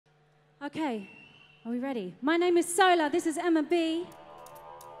Okay, are we ready? My name is Solah, this is Emma B.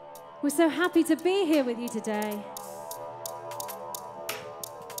 We're so happy to be here with you today.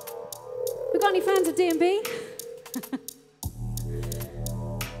 We got any fans of D&B?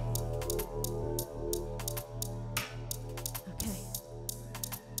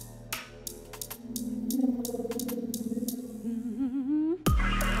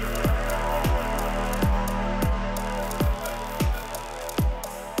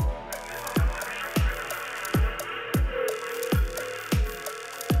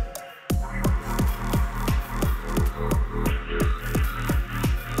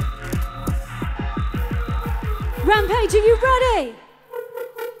 Rampage, are you ready?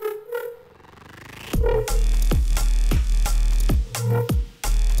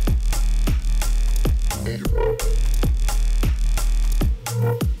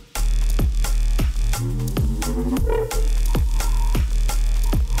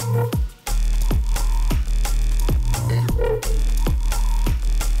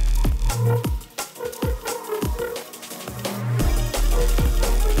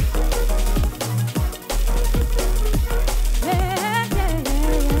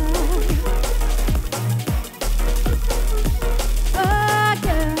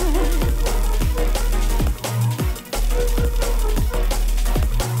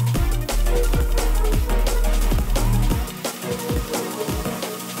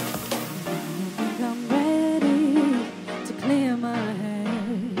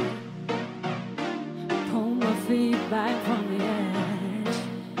 Back from the edge.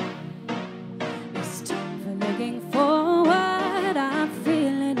 It's time for looking forward. I'm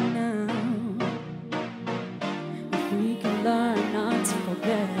feeling now. If we can learn not to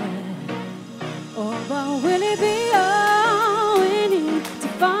forget, oh, but will it be all we need to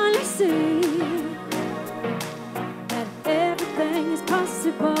finally see that everything is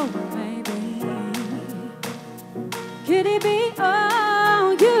possible, maybe? Could it be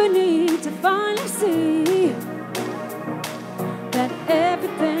all you need to finally see that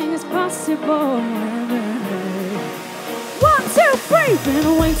everything is possible? 1, 2, 3. Been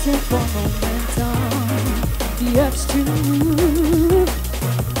waiting for momentum, the urge to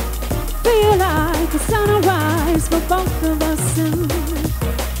feel like the sunrise for both of us soon.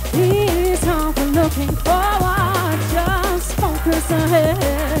 It's all we're looking forward, just focus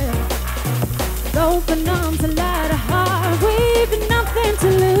ahead. Open arms and light a heart, we've nothing to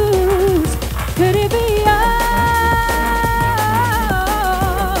lose. Could it be us?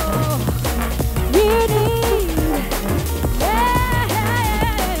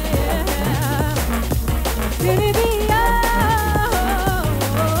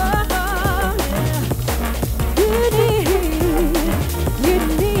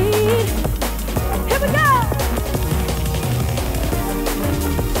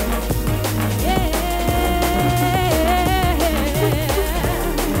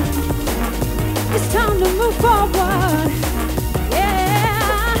 Forward,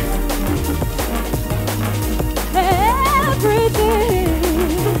 yeah, everything.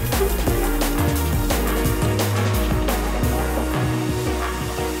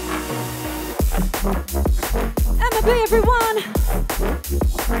 Emma B, everyone.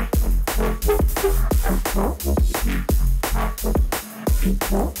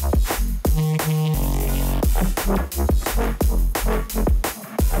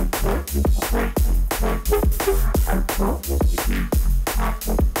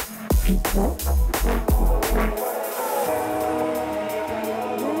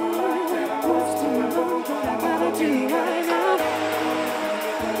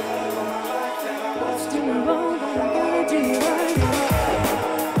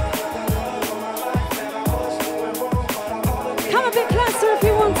 Come a bit closer if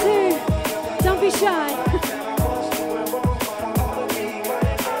you want to. Don't be shy.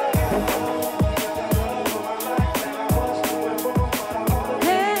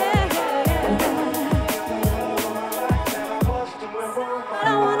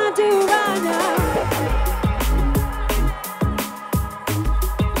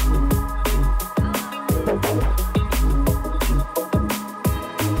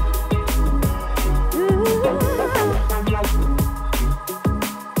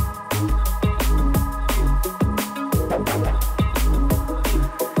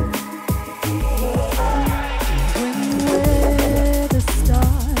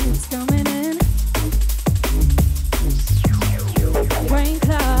 Rain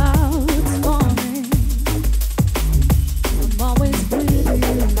clouds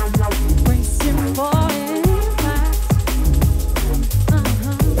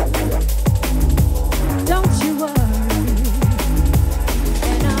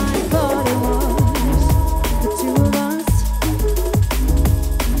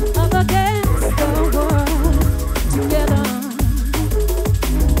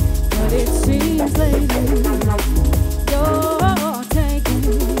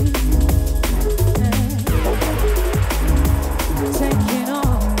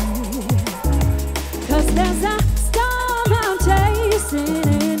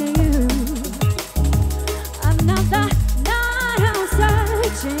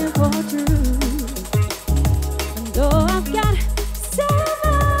searching for truth. And though I've got so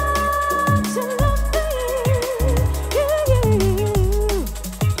much to love for you,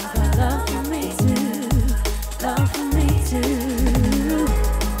 but love for me too, love for me too.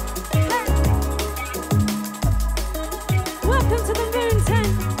 Hey. Welcome to the Moon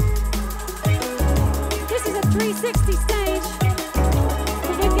Tent. This is a 360 stage.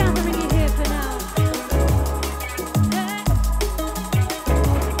 We're gathering you here for now. Hey.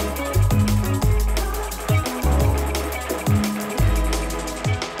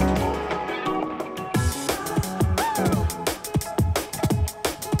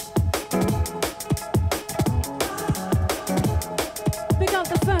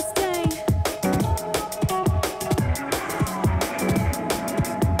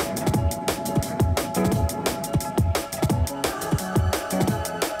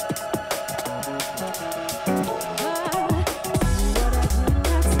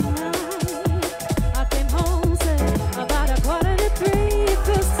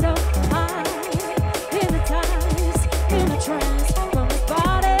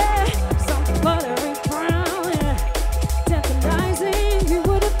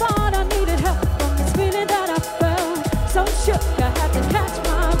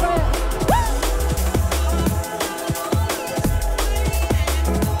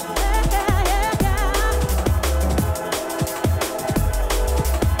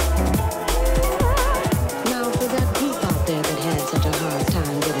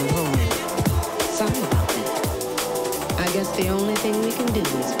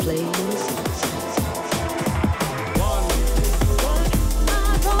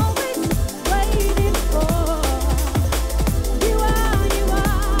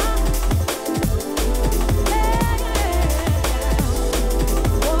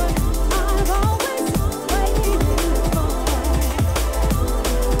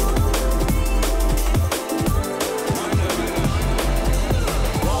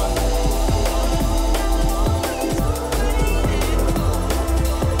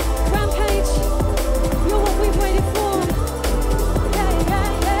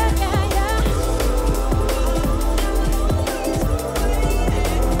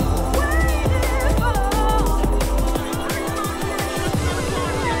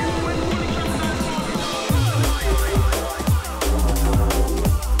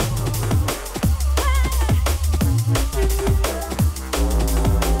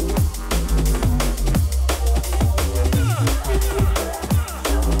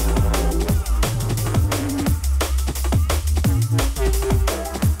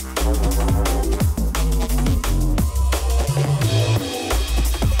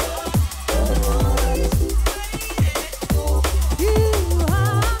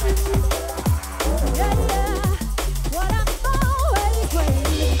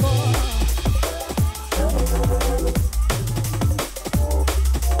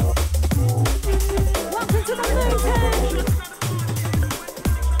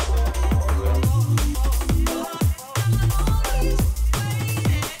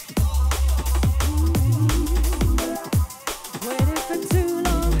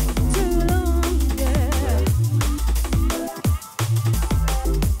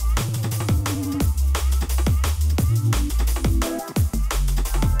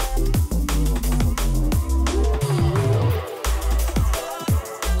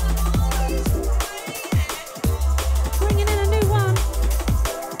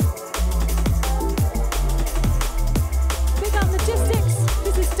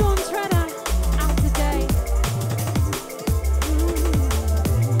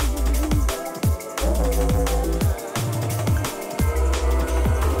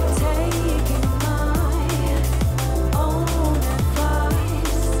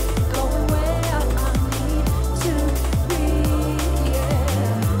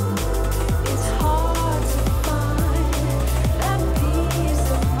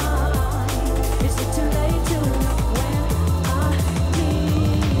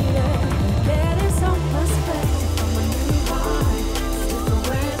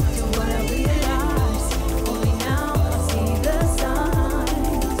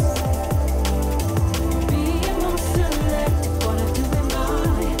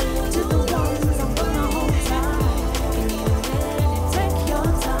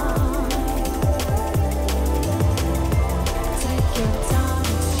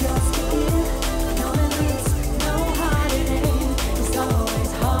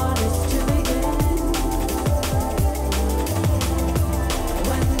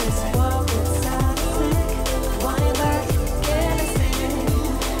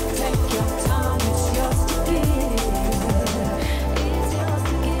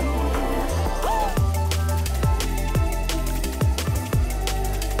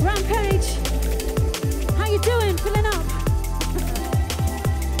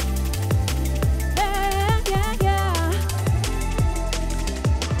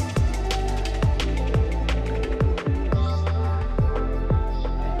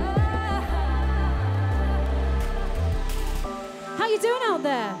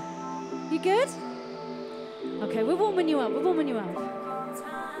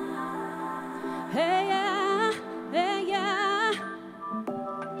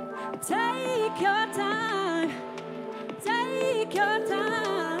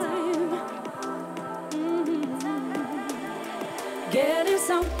 Getting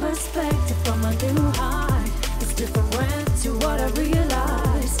some perspective from a new high. It's different to what I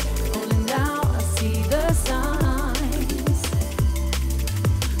realized. Only now I see the signs.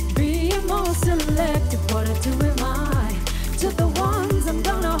 Being more selective, what I do in mind. To the ones I'm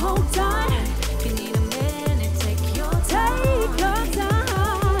gonna hold tight. If you need a minute, take your time.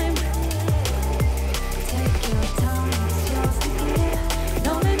 Take your time, it's yours to give.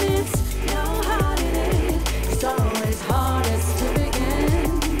 No limits, no hiding it. It's always hardest to begin.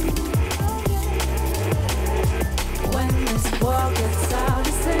 When this world gets out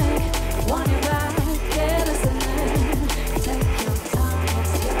of sync, want you back, get us in. Take your time,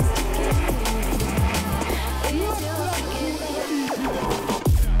 it's yours to give. It's yours to give.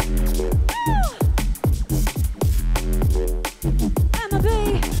 Emma B.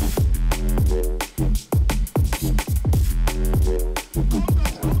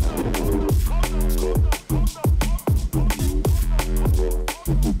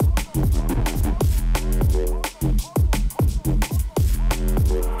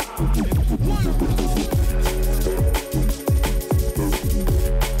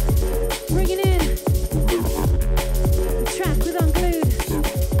 Bringing in the track with Unglued.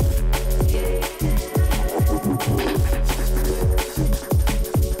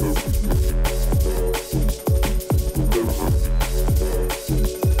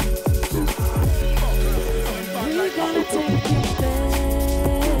 We're gonna take you there.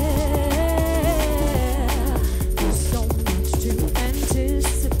 There's so much to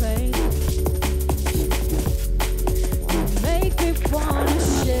anticipate. Make me wanna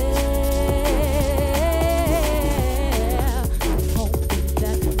share. Hoping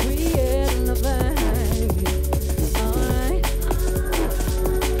that we elevate. Alright.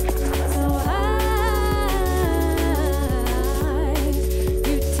 So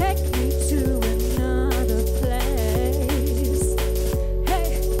you take me to another place. Hey,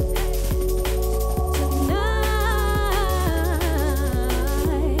 tonight,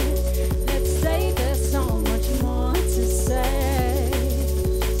 let's say there's so much more to say.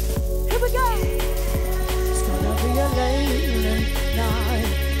 Here we go. It's gonna be a late night.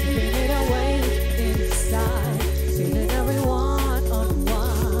 Feeling awake inside. Feeling everyone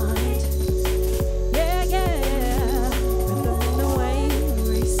unwind. Yeah, yeah. Feeling the way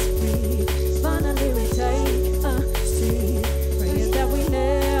we speak. Finally we take a seat. Praying that we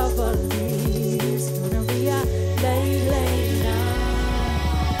never leave. It's gonna be a late night.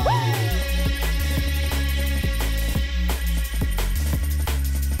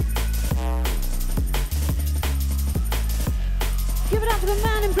 Give it up for the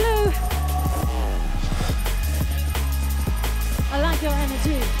man in blue. I like your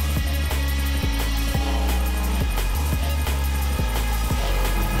energy.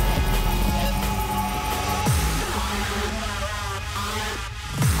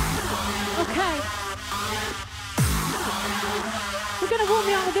 Okay. We're gonna warm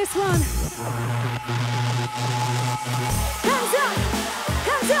you up with this one. Hands up!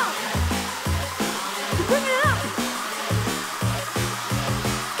 Hands up! Bring it up!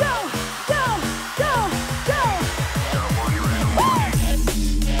 Go! Go! Go! Go!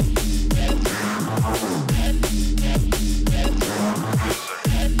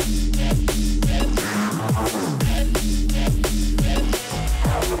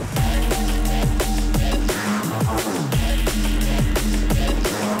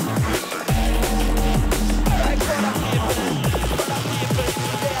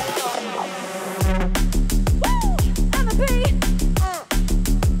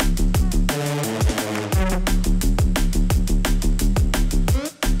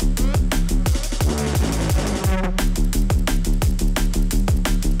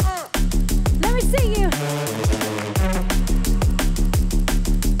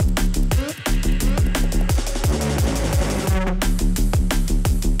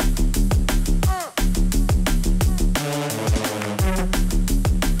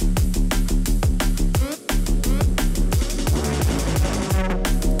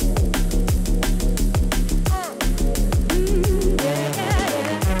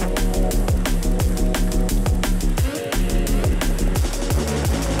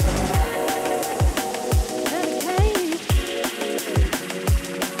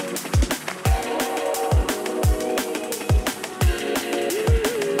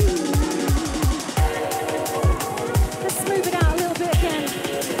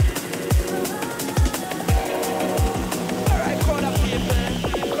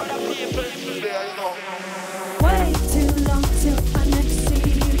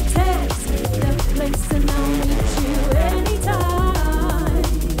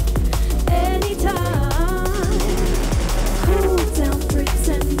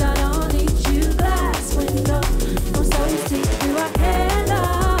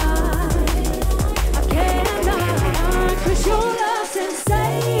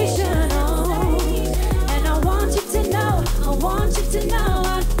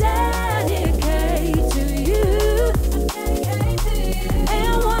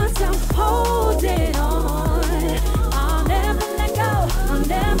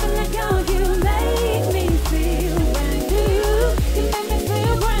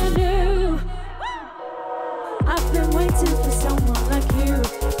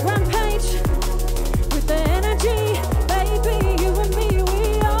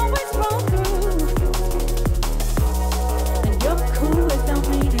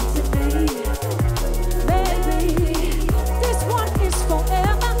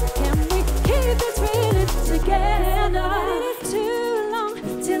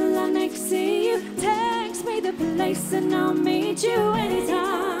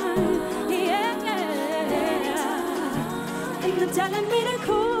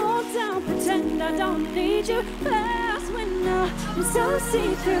 need you fast when I'm so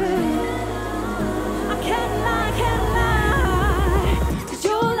see-through. I can't lie, 'cause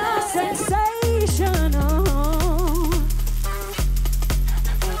your love's sensational.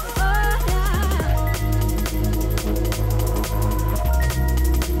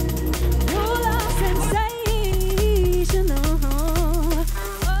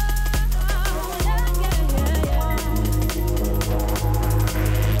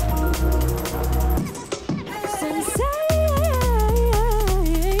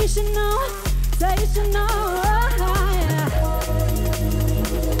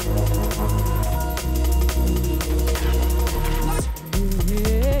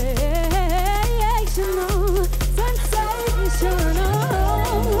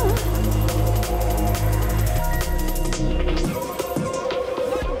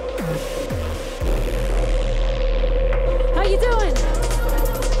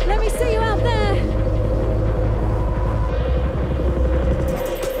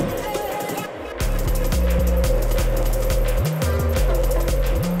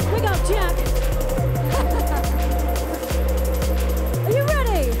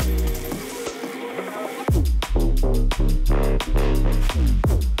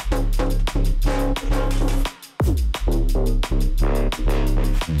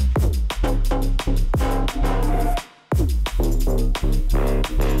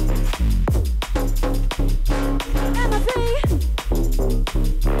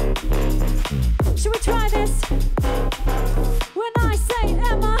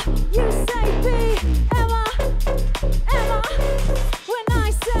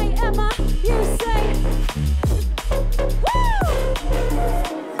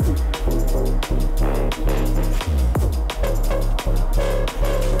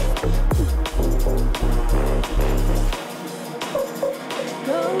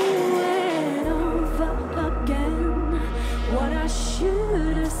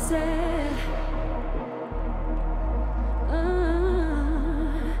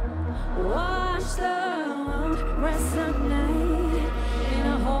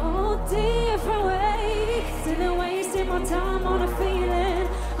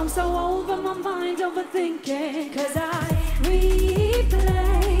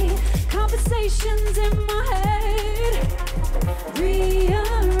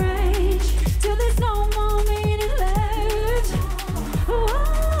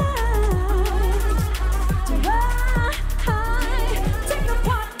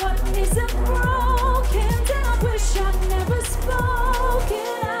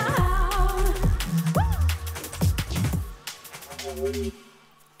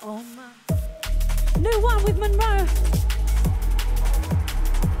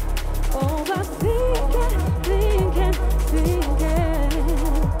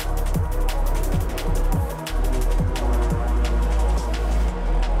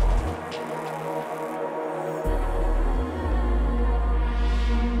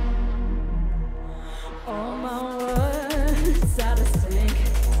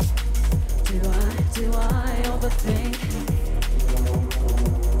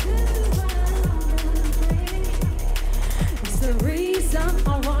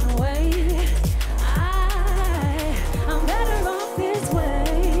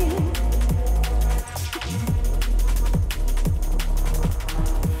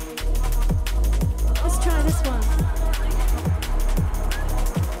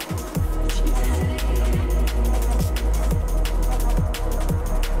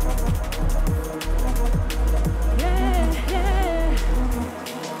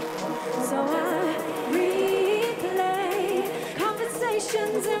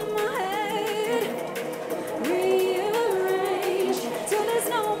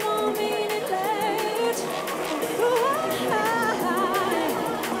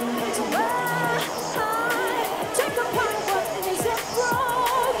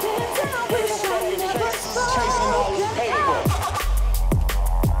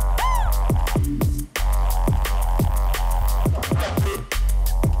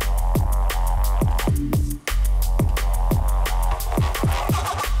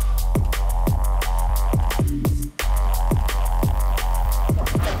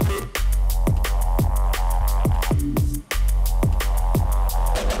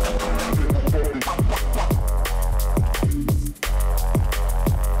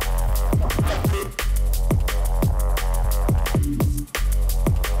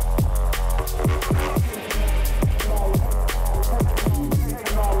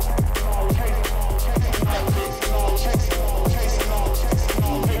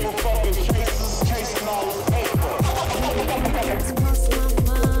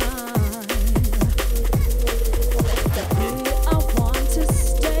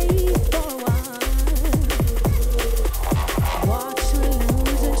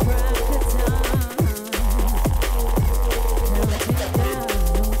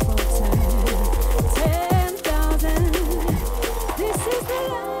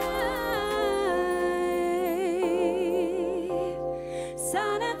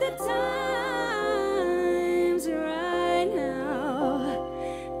 Sign of the times right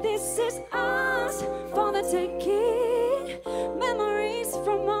now. This is us for the taking. Memories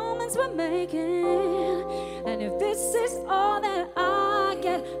from moments we're making. And if this is all that I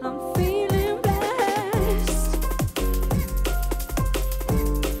get, I'm feeling blessed.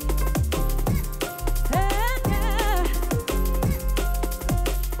 Yeah.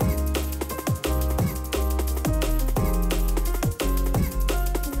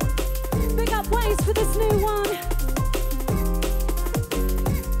 Big up waves for this new one.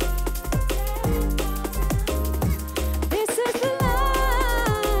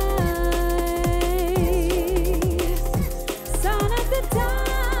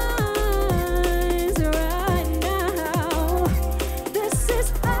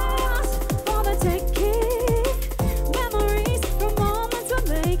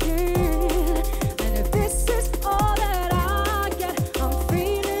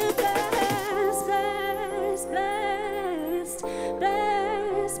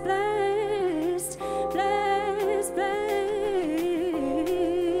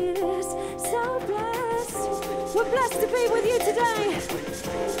 We're blessed to be with you today.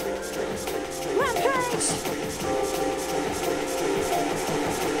 Rampage.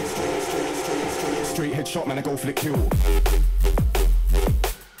 Straight headshot, man, I go flick you.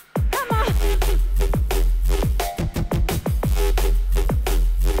 Come on.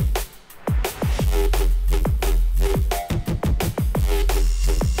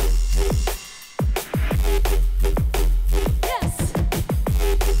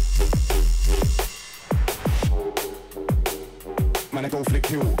 Man, I go flick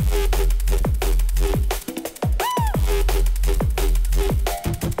you.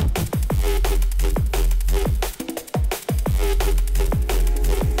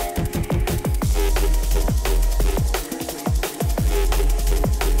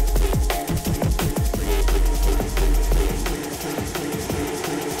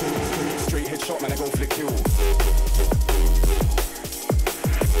 Straight headshot, man, I go flick you.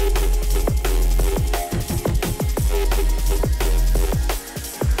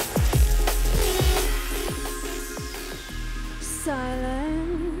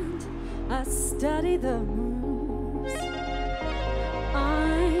 Silent, I study the moves.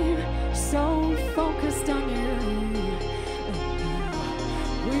 I'm so focused on you.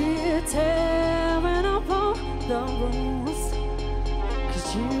 We're tearing up all the rules,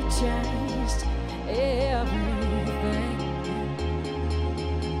 'cause you changed everything.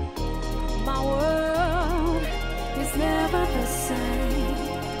 My world is never the same.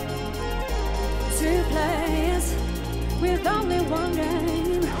 Two players with only one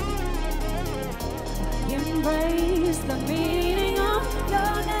game. Embrace the meaning of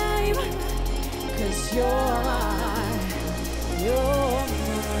your name, 'cause you're mine.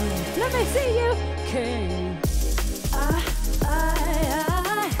 Let me see you, king. I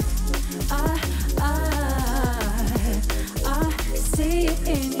see it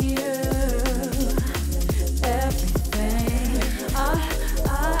in you. Everything.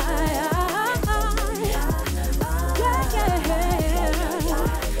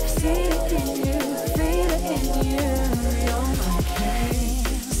 See it in you, feel it in you. You're my king.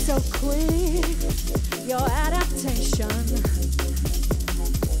 So quick, your adaptation,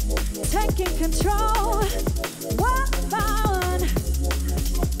 taking control, one by one.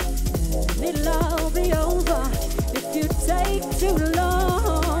 It'll all be over if you take too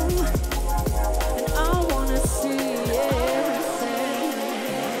long. And I wanna see everything.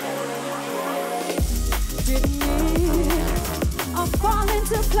 Didn't need I'll fall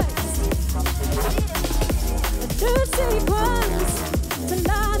into place. A new sequence to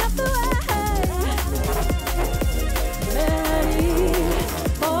line up the way. Melody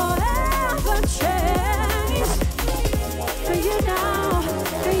forever changed. For you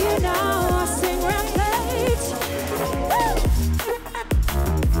now, I sing Rampage. Woo!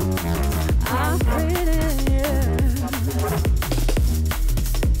 I feel it in you.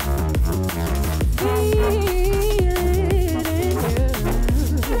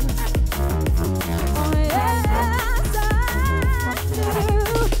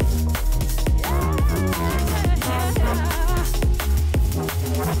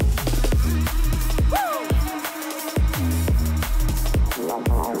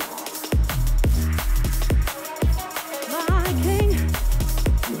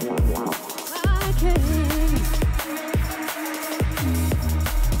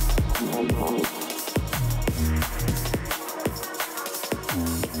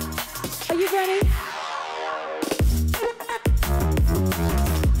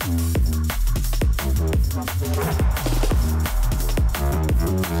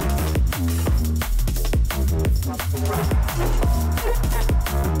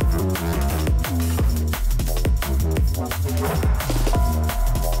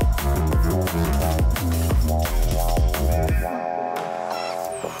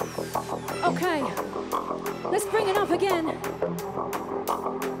 Okay, let's bring it up again.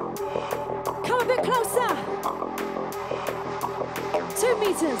 Come a bit closer. 2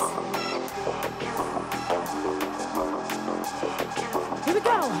 meters. Here we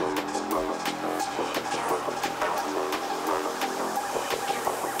go.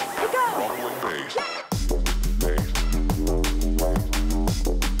 Here we go. Rumbling bass.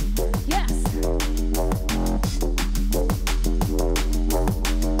 Yes.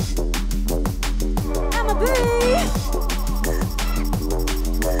 I'm a bee.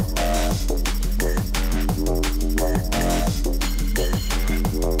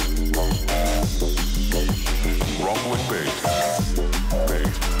 Rumbling bass.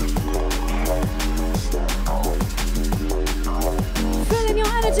 Feeling your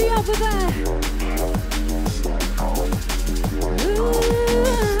energy over there.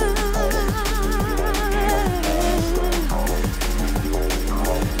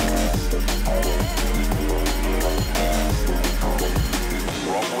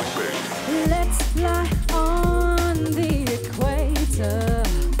 Rumbling bass. Let's fly on the equator.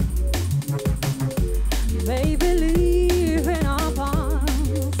 Baby, leave in our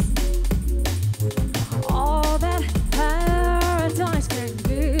arms all that paradise can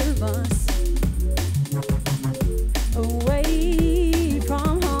give us. Away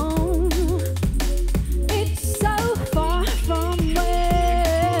from home, it's so far from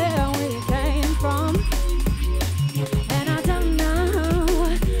where we came from, and I don't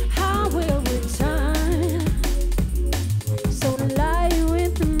know how we'll return. So lie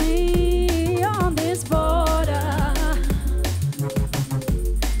with me on this border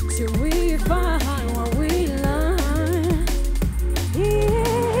till we find what we learn. Yeah.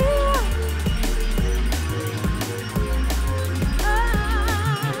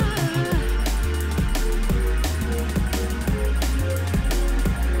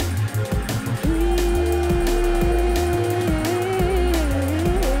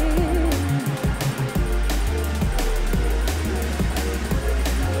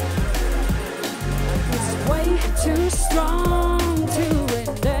 It's way too strong to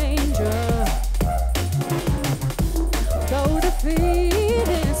endanger. Though defeat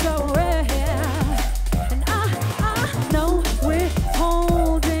is so rare, and I know we're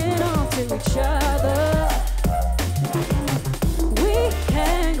holding on to each other. We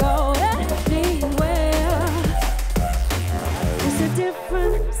can go anywhere. It's a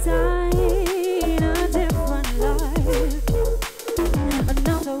different sign, a different life,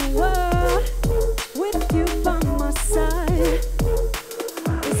 another world with you by my side.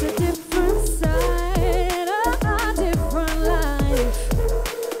 It's a different side, a different life,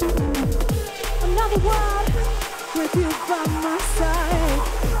 another world with you by my side.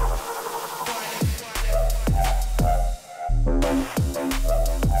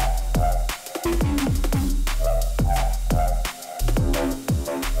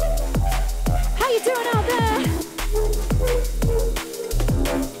 How you doing out there?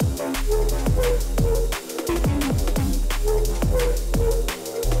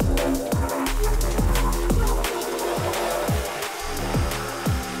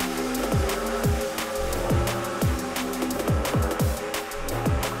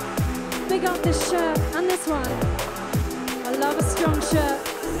 Big up this shirt and this one. I love a strong shirt.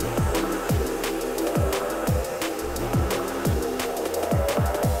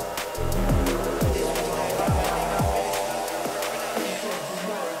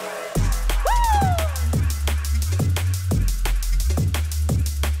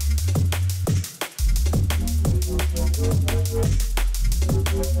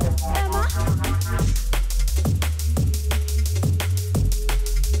 Emma.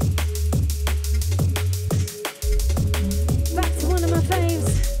 Back to one of my faves.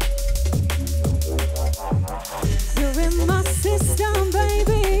 You're in my system,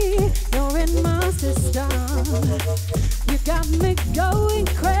 baby. You're in my system. You got me going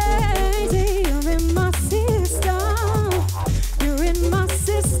crazy. You're in my system. You're in my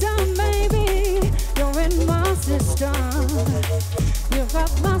system, baby. You're in my system. You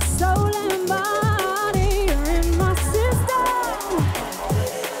got my soul and body. You're in my system.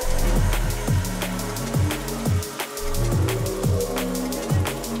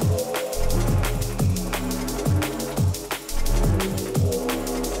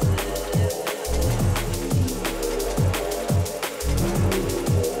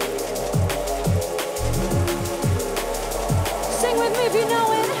 Sing with me if you know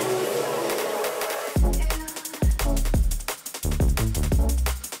it.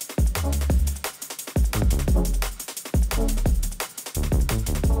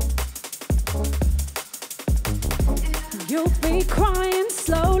 You'll be crying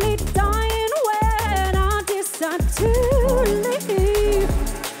slowly.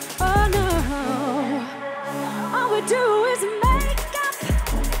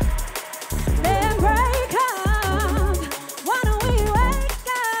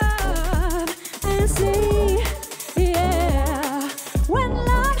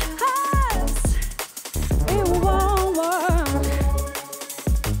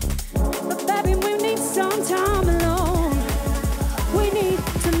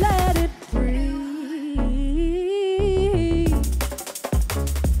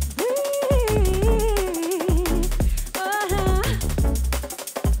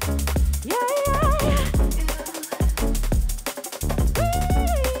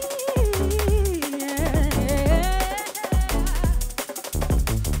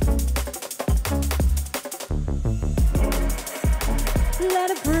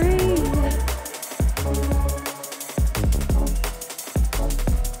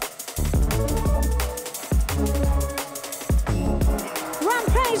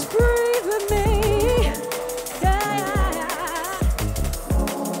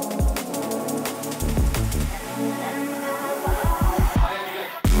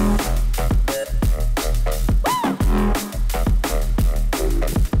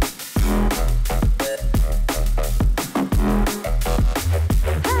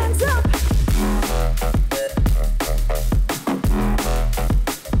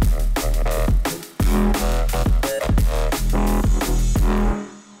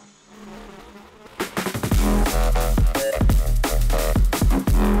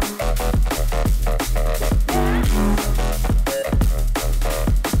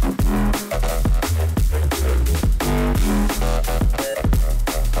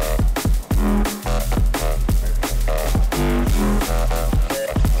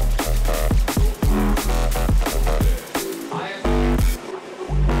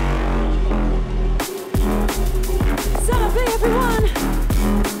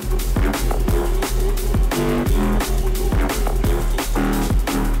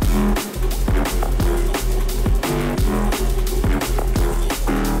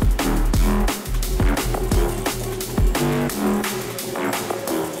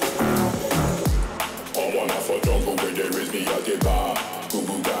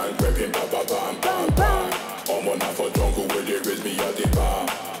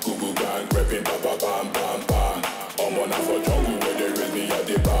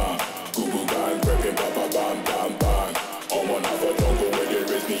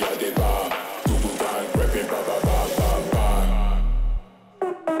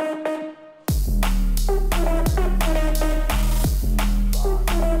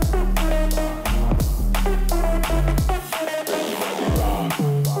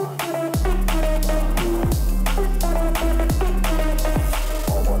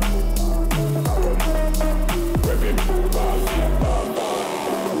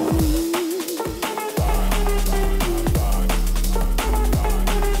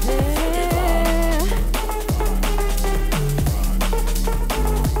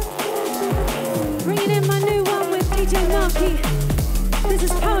 Marky. This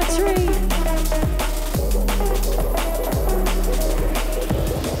is poetry.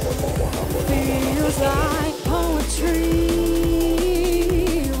 Feels like poetry.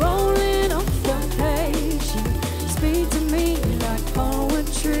 Rolling off the page. You speak to me like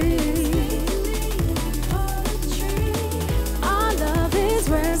poetry. Our love is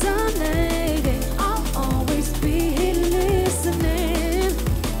resonating. I'll always be listening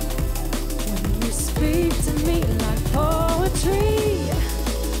when you speak to me like poetry.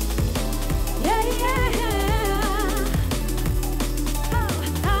 Yeah, yeah. Oh,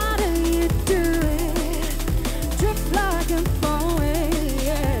 how do you do it? Drift like a poet,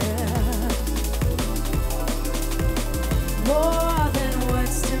 yeah. More than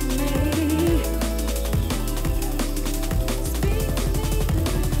words to me. Speak to me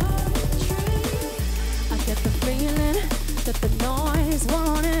like poetry. I get the feeling that the noise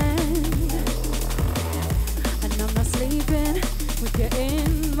won't end, and I'm not sleeping with you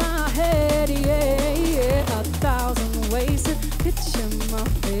in my head, yeah, yeah. 1,000 ways to picture my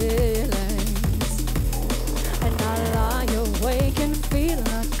feelings, and I lie awake and feel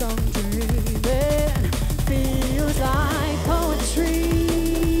like I'm dreaming. Feels like poetry.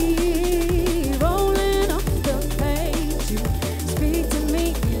 Rolling off the page. You speak to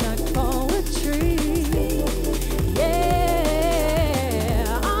me like poetry.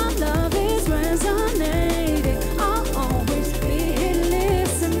 Yeah, our love is resonating. I'll always be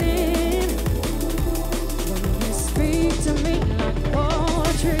listening when you speak to me like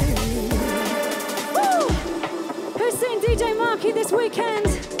poetry. Woo! Who's seen DJ Marky this weekend?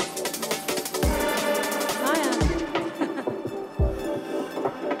 I am.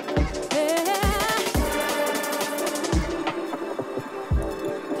 Yeah.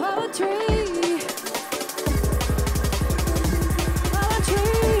 Poetry. Poetry.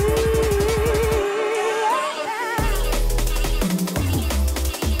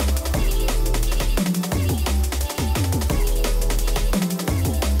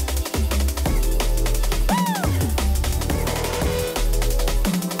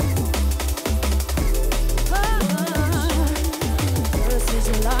 Verses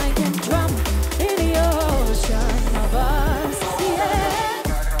like a drum in the ocean of us, yeah.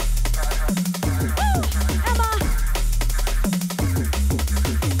 Woo! Emma.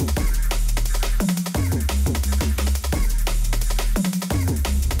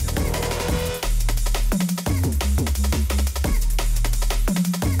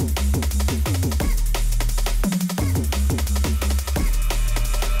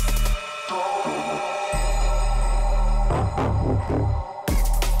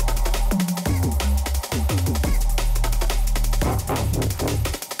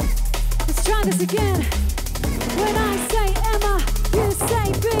 Let's try this again. When I say Emma, you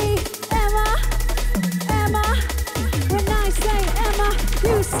say B. Emma, Emma. When I say Emma,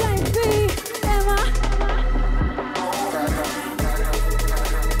 you say B. Emma.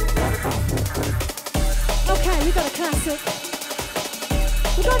 Okay, we got a classic.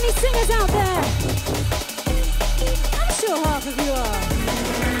 We got any singers out there? I'm sure half of you are.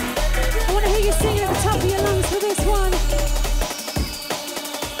 I want to hear you sing at the top of your lungs for this one.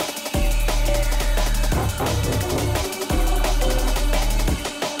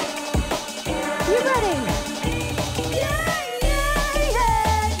 You ready? Yeah, yeah,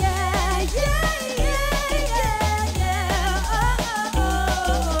 yeah, yeah, yeah, yeah, yeah, yeah. Oh.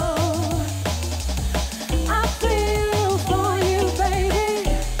 I feel for you, baby.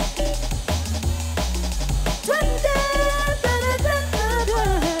 Do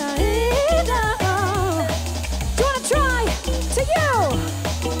you wanna try? To you.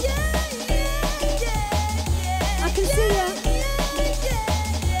 I can see ya.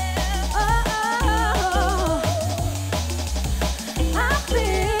 Oh, I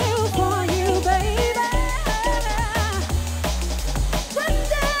feel for you, baby.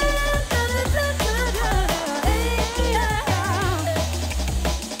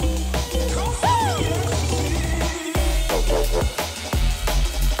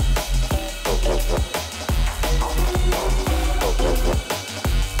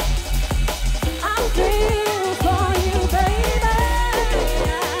 I feel for you, baby.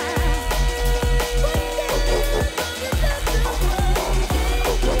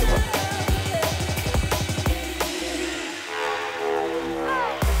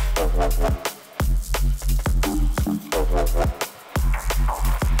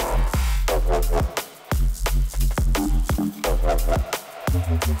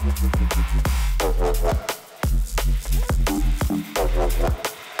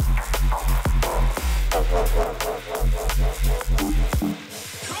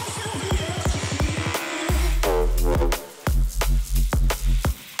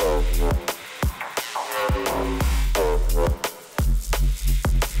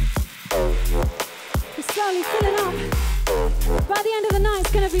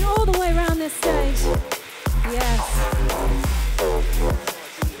 looking at me all the way around this stage. Yes.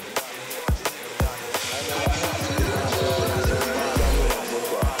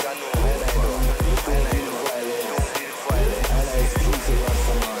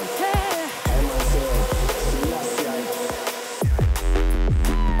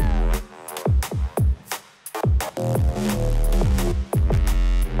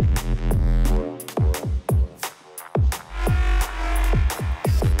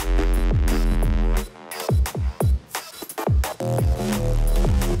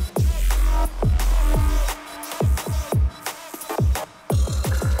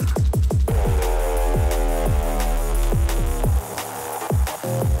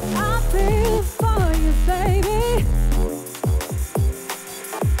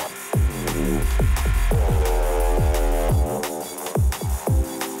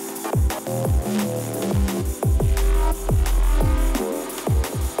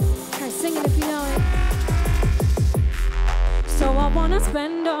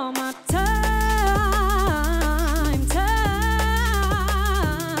 Spend all my time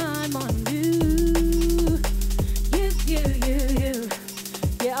on you.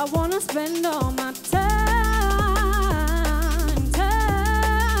 Yeah, I wanna spend all my time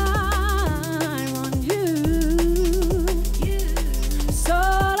on you. So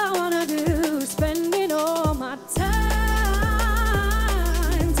all I wanna do, spending all my time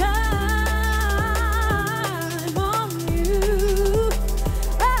on you.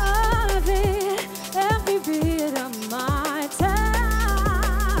 Every bit of my time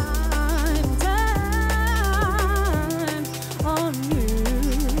on you.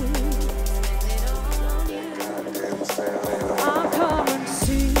 Our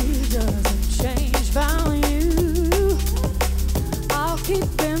currency doesn't change value. I'll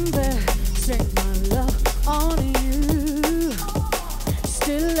keep investing my love on you.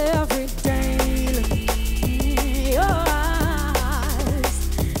 Still every day, your eyes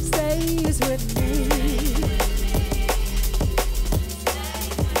stays with me.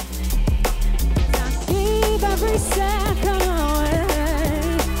 I give every second away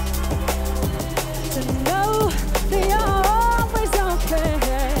to know that you're always okay.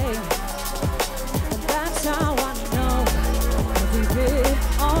 And that's how I know every bit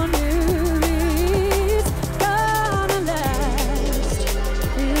on you is gonna last.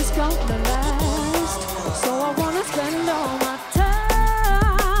 Is gonna last. So I wanna spend all my time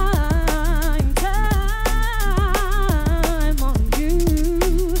on you.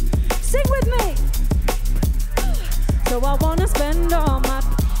 Sing with me. So I wanna spend all my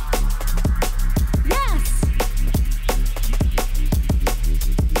yes.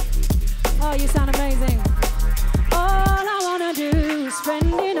 Oh, you sound amazing. All I wanna do is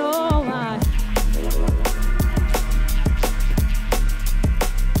spending all my.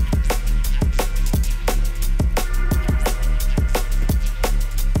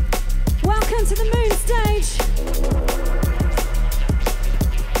 Welcome to the moon stage.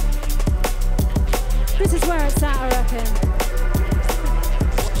 This is where it's at, I reckon.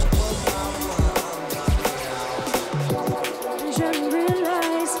 You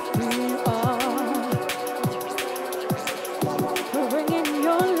realize who you are. We're bringing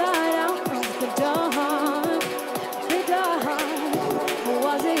your light out of the dark. The dark.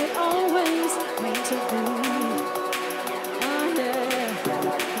 Was it always meant to be? Oh yeah.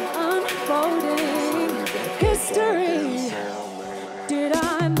 Unfolding history. Did I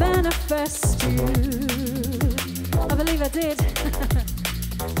manifest you? I believe I did.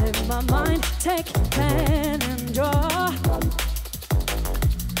 Let my mind take pen and draw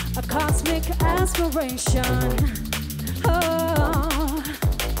a cosmic aspiration. Oh,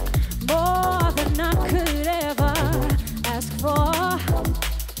 more than I could ever ask for.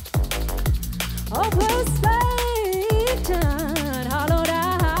 Hopeless Satan, hollowed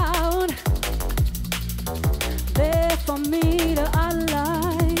out, there for me to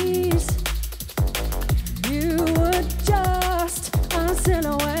analyze. You were just a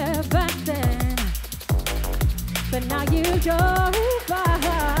silhouette back then, but now you glorify.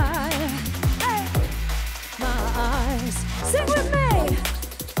 Hey, my eyes, sing with me.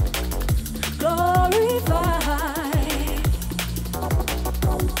 Glorify,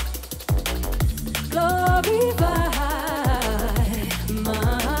 glorify. My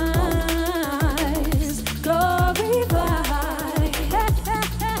eyes, glorify.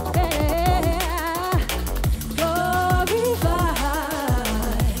 Glorify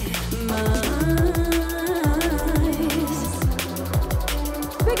my eyes.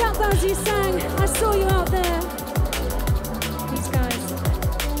 Big up those you sang. I saw you out there. He's got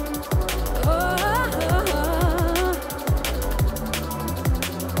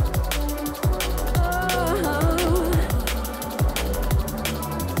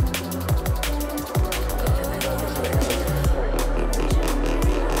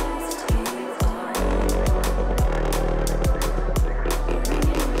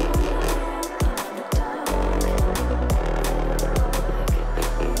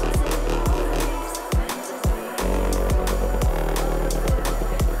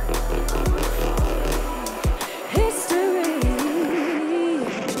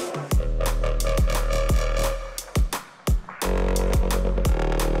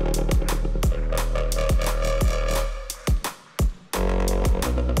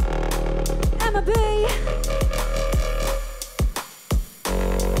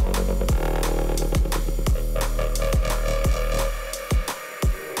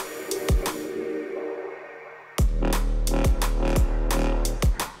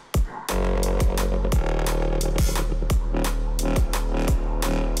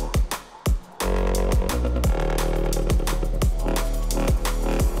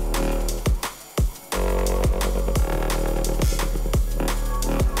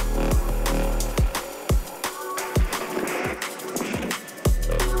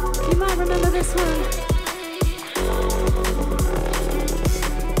might remember this one.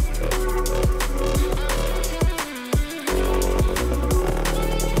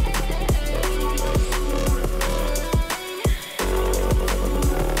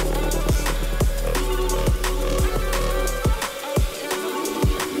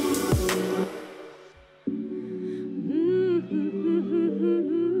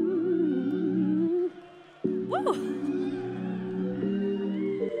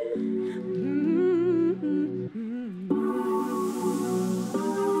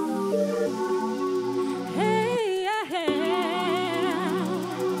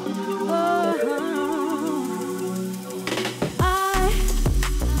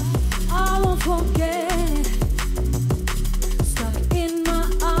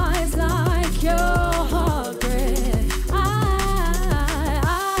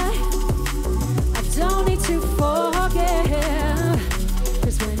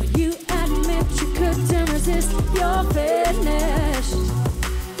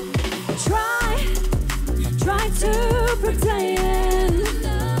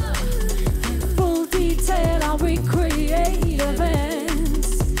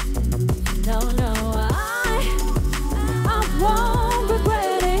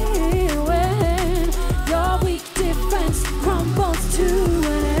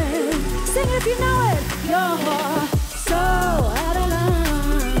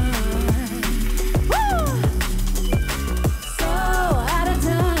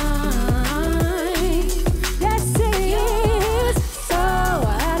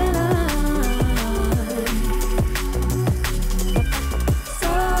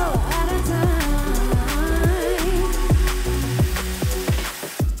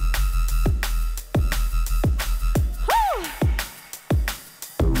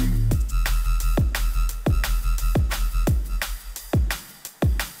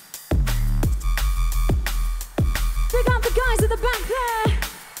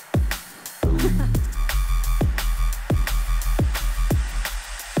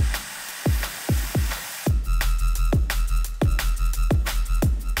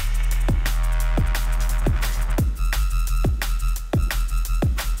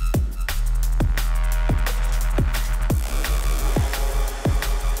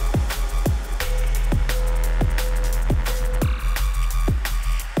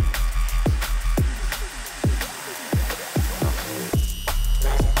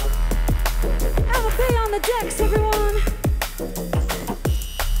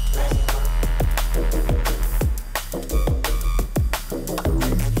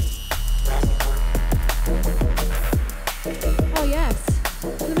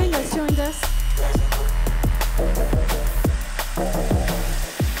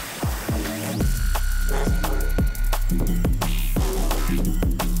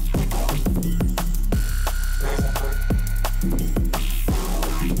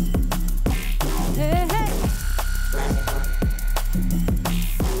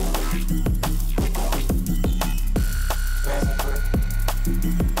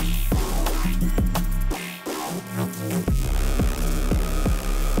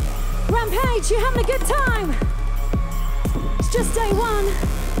 Rampage, you having a good time? It's just day one.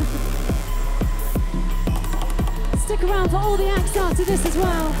 Stick around for all the acts after this as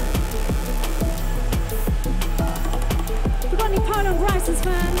well. We got any Poland Bryce's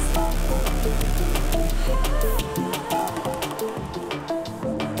fans?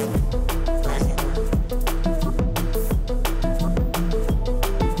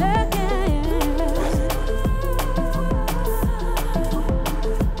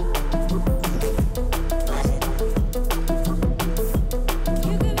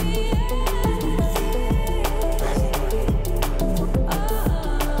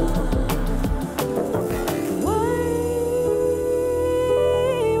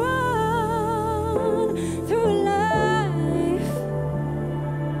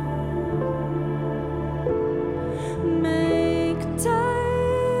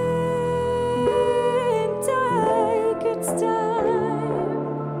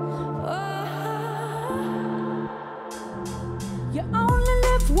 You only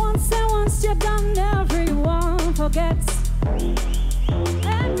live once, and once you're done, everyone forgets.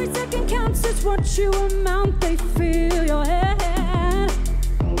 Every second counts, it's what you amount, they fill your head.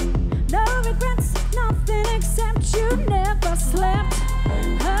 No regrets, nothing except you never slept.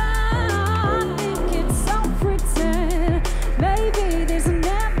 I think it's all pretend, maybe this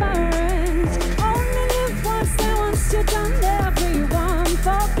never ends. Only live once, and once you're done, everyone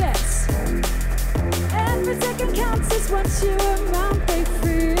forgets. Every second counts, it's what you amount, they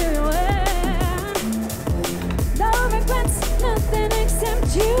feel it. No regrets, nothing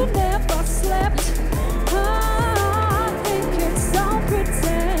except you never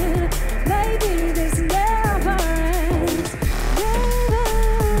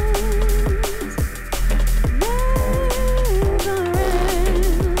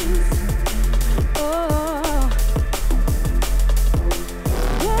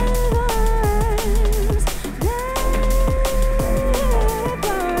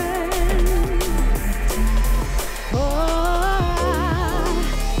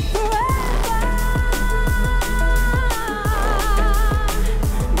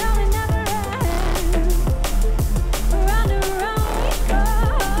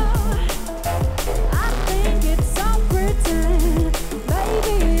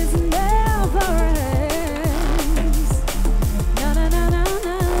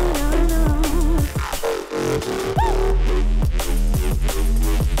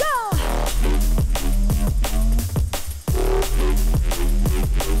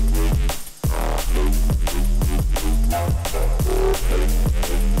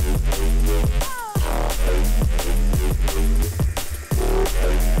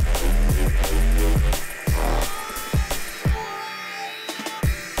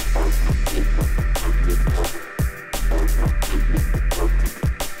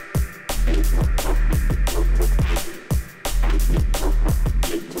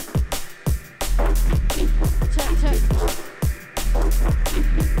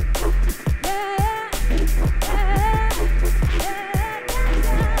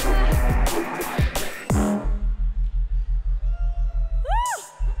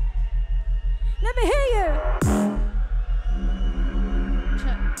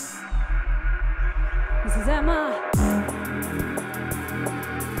This is Emma.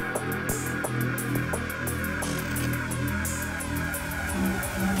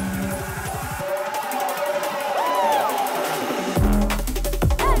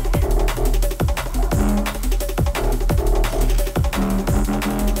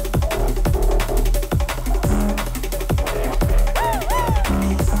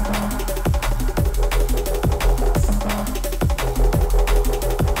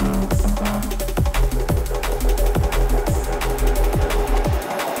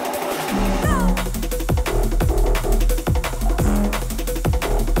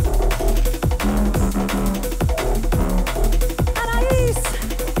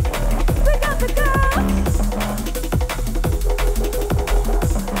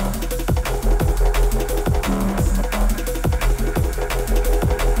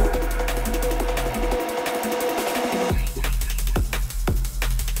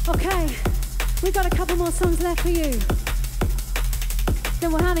 Songs left for you.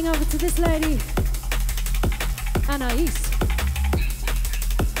 Then we're handing over to this lady, Anais.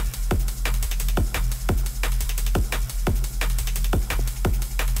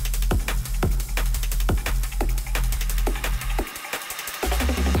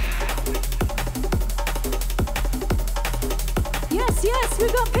 Yes, yes,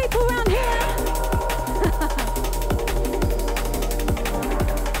 we've got people around here.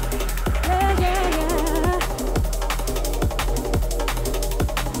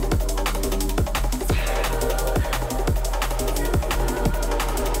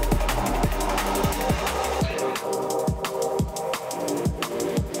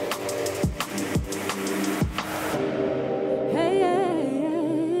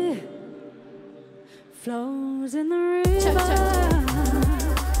 Flows in the river.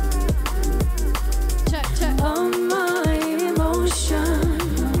 Check, check. All my emotions.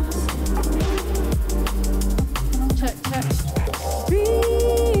 Check, check.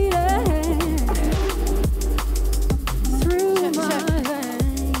 Beating through check, my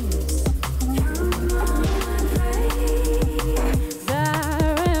veins. Through my veins.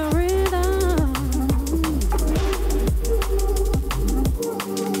 That rhythm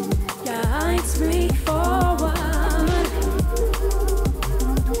guides me.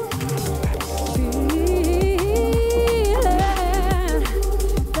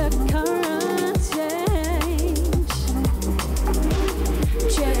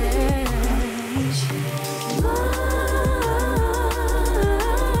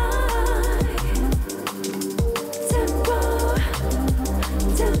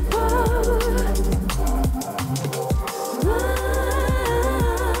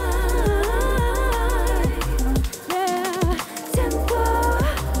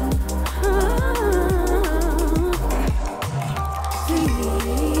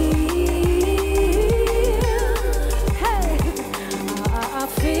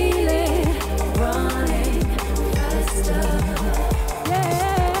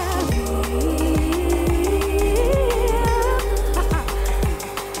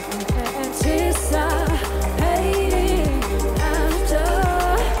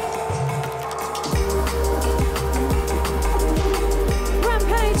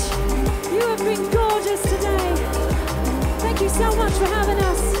 So much for having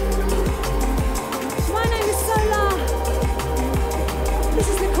us. My name is Solah. This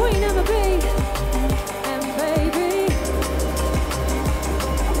is the Queen Emma B. And baby,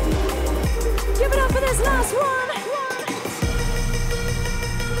 give it up for this last one.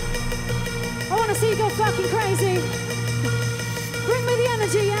 I want to see you go fucking crazy.